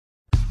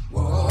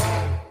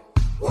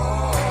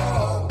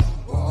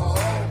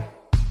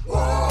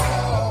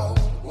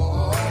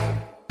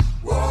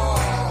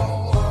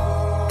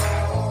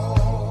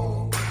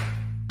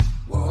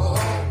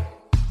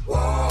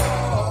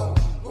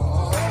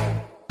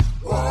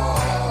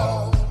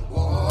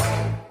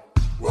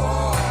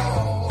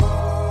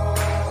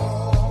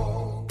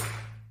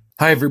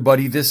Hi,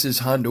 everybody. This is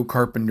Hondo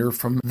Carpenter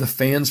from the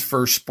Fans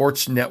First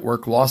Sports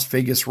Network Las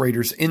Vegas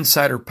Raiders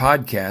Insider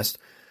Podcast,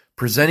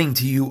 presenting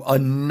to you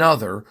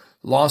another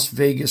Las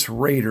Vegas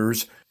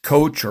Raiders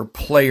coach or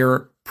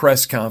player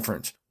press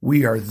conference.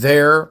 We are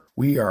there.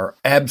 We are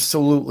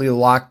absolutely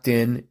locked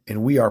in,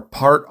 and we are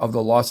part of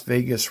the Las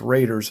Vegas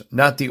Raiders,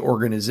 not the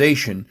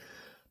organization,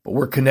 but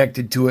we're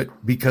connected to it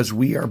because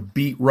we are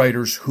beat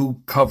writers who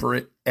cover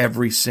it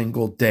every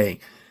single day.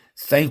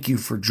 Thank you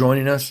for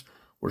joining us.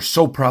 We're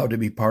so proud to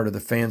be part of the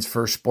Fans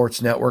First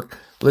Sports Network.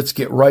 Let's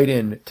get right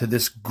into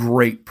this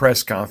great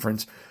press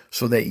conference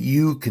so that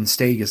you can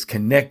stay as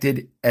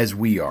connected as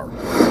we are.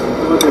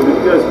 Okay, when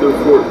you guys go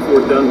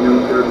for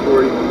downhill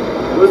territory,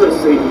 what does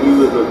that say to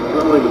you as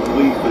not only the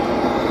belief that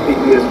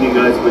APSB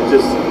guys, but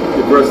just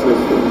the aggressiveness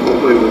to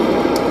play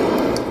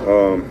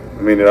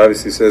with? It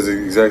obviously says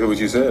exactly what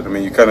you said.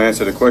 You kind of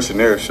answered the question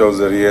there. It shows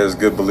that he has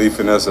good belief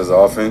in us as an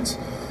offense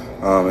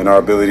and our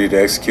ability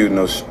to execute in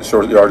those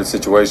short yardage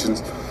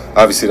situations.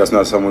 Obviously, that's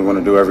not something we want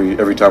to do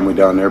every time we're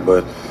down there,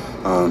 but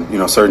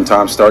certain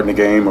times starting the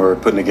game or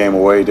putting the game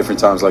away, different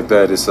times like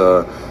that, it's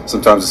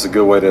sometimes it's a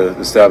good way to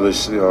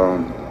establish a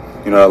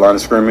line of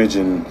scrimmage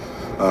and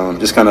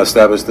just kind of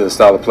establish the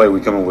style of play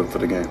we come in with for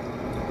the game.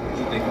 What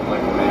do you think of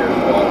Michael Mayer's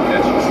ball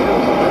catching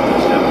skills on that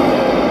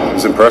touchdown?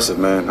 It's impressive,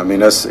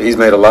 man. He's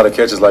made a lot of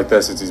catches like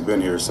that since he's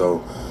been here, so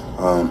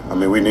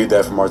we need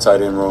that from our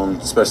tight end room,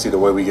 especially the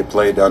way we get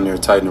played down there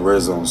tight in the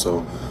red zone.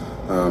 So.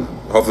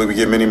 Hopefully we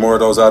get many more of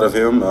those out of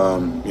him.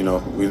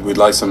 We'd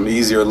like some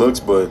easier looks,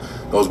 but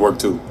those work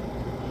too.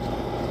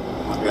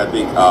 I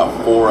think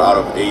 4 out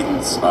of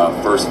Aiden's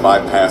first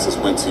 5 passes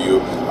went to you.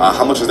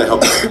 How much does that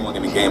help you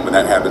in the game when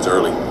that happens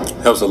early?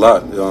 Helps a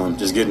lot.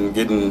 Just getting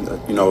a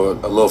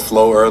little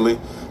flow early,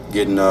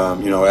 getting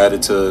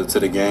added to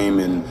the game,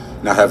 and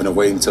not having to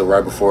wait until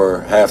right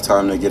before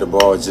halftime to get a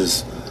ball. It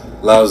just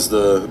allows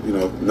the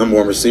number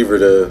one receiver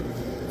to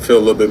feel a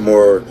little bit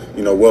more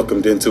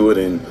welcomed into it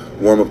and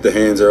warm up the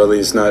hands early.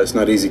 It's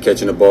not easy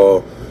catching a ball,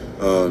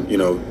 when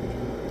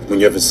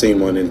you haven't seen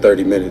one in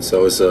 30 minutes.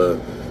 So it's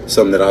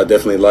something that I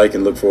definitely like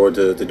and look forward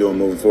to doing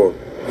moving forward.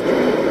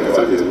 It's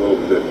a little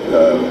bit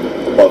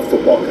above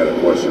football kind of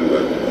question,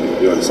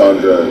 but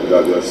Sandra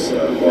Douglas,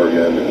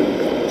 Morgan,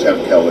 and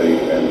Champ Kelly,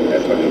 and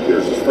Antonio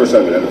Pierce. It's the first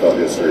time in NFL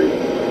history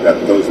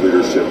that those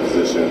leadership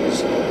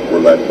positions were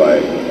led by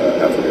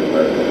African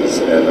Americans.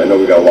 And I know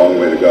we got a long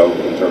way to go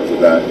in terms of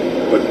that,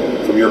 but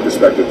from your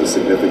perspective, the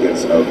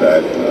significance of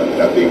that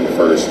being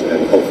first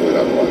and hopefully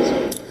not the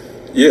last.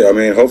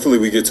 Yeah, hopefully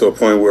we get to a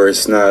point where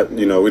it's not,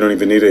 we don't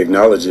even need to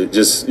acknowledge it.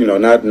 Just,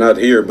 not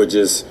here, but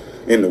just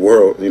in the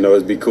world.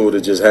 It'd be cool to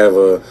just have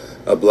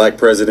a black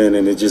president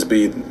and it just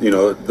be,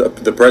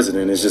 the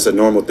president. It's just a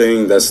normal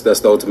thing. That's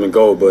the ultimate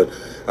goal. But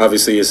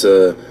obviously it's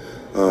the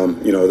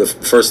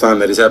first time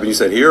that it's happened. You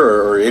said here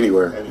or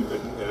anywhere?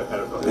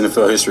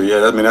 NFL history, yeah.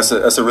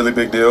 That's a really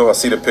big deal. I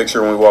see the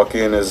picture when we walk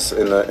in is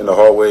in the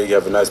hallway. You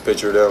have a nice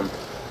picture of them.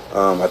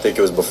 I think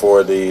it was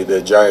before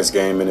the Giants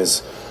game, and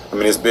it's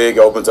big. It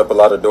opens up a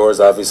lot of doors.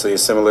 Obviously,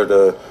 it's similar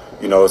to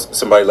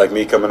somebody like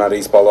me coming out of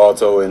East Palo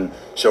Alto and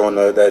showing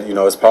that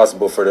it's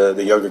possible for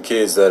the younger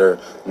kids that are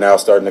now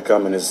starting to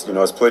come, and it's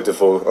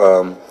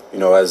plentiful.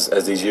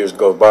 As these years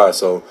go by.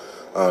 So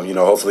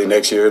hopefully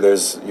next year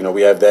there's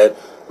we have that.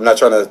 I'm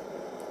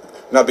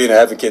not being an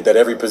advocate that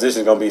every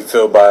position is going to be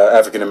filled by an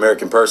African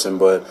American person,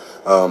 but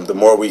the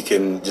more we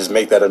can just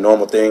make that a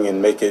normal thing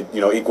and make it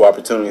equal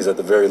opportunities at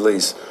the very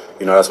least,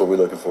 that's what we're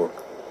looking for.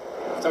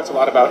 You talked a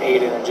lot about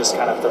Aiden and just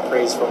kind of the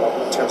praise from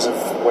him in terms of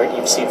what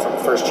you've seen from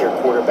first-year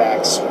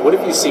quarterbacks. What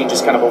have you seen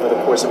just kind of over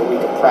the course of a week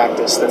of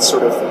practice that's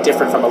sort of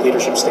different from a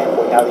leadership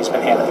standpoint now that he's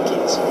been handed the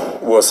keys?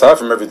 Well, aside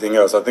from everything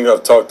else, I think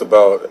I've talked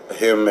about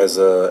him as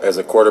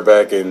a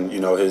quarterback and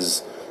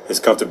his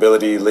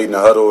comfortability leading the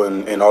huddle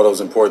and all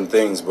those important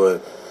things.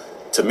 But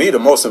to me, the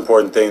most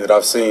important thing that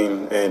I've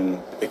seen,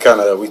 and it kind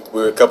of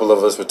a couple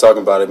of us were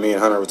talking about it. Me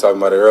and Hunter were talking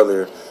about it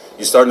earlier.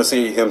 You're starting to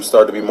see him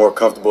start to be more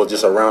comfortable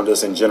just around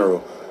us in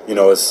general.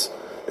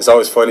 It's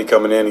always funny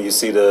coming in and you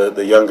see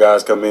the young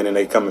guys come in and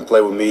they come and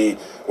play with me,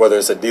 whether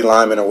it's a D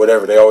lineman or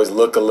whatever. They always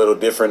look a little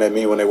different at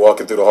me when they're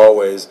walking through the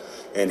hallways.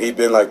 And he'd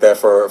been like that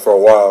for a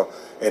while.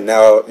 And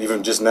now,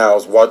 even just now, I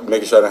was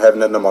making sure I don't have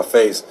nothing on my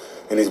face.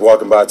 And he's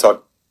walking by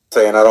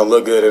saying I don't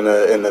look good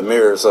in the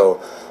mirror.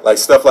 So,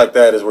 stuff like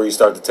that is where you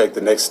start to take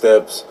the next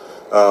steps,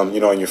 in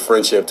your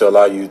friendship to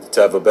allow you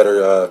to have a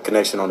better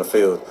connection on the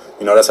field.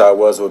 That's how it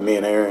was with me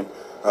and Aaron.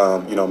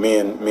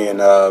 Me and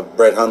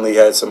Brett Hundley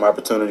had some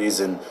opportunities,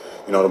 and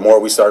the more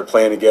we started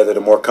playing together, the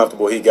more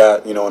comfortable he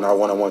got, in our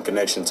one-on-one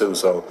connection too.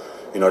 So,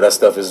 that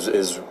stuff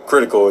is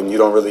critical, and you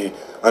don't really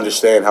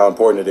understand how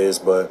important it is.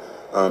 But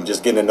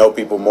just getting to know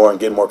people more and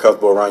getting more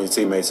comfortable around your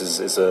teammates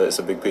is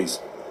a big piece.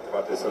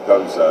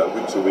 Sometimes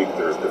week to week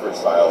there's different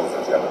styles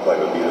that you have to play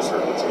to beat a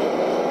certain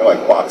team.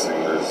 Like boxing,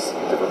 there's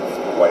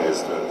different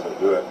ways to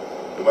do it.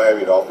 The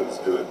Miami Dolphins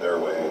do it their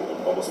way,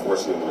 almost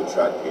forcing them to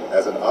track meet.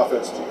 As an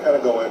offense, do you kind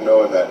of go in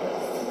knowing that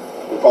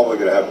we're probably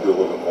going to have to do a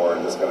little bit more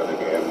in this kind of a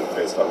game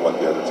based on what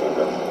the other team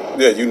does.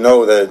 Yeah, you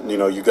know that,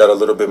 you got a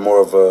little bit more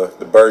of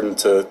the burden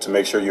to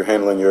make sure you're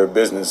handling your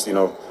business.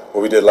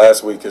 What we did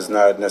last week is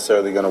not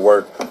necessarily going to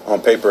work on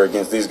paper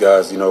against these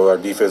guys. Our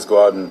defense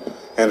go out and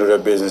handle their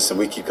business, and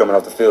we keep coming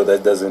off the field.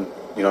 That doesn't,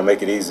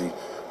 make it easy.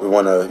 We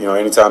want to,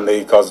 anytime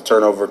they cause a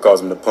turnover,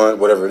 cause them to punt,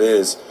 whatever it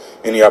is,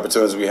 any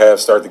opportunities we have,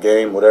 start the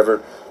game,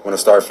 whatever, want to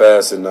start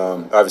fast and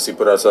obviously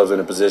put ourselves in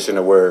a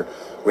position where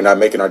we're not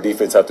making our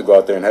defense have to go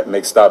out there and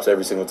make stops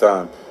every single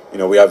time.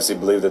 We obviously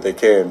believe that they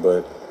can,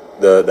 but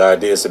the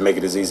idea is to make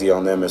it as easy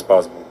on them as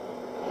possible.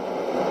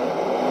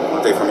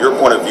 Dave, from your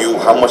point of view,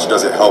 how much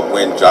does it help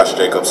when Josh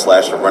Jacobs /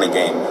 the running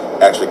game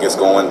actually gets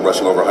going,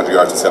 rushing over 100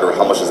 yards, etc.?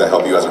 How much does that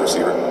help you as a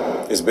receiver?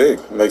 It's big.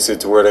 It makes it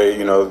to where they,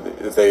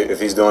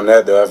 if he's doing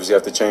that, they'll obviously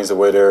have to change the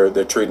way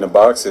they're treating the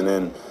box, and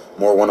then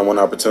more one-on-one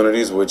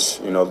opportunities, which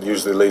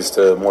usually leads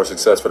to more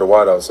success for the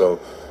wideout.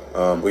 So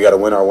we got to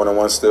win our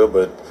one-on-one still,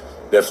 but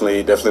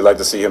definitely like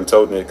to see him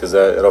toting it because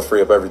it'll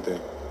free up everything.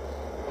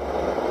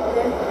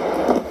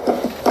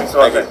 Thanks a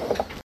lot. Thank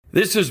you.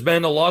 This has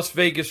been a Las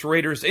Vegas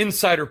Raiders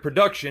Insider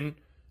production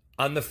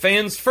on the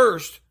Fans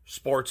First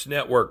Sports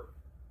Network.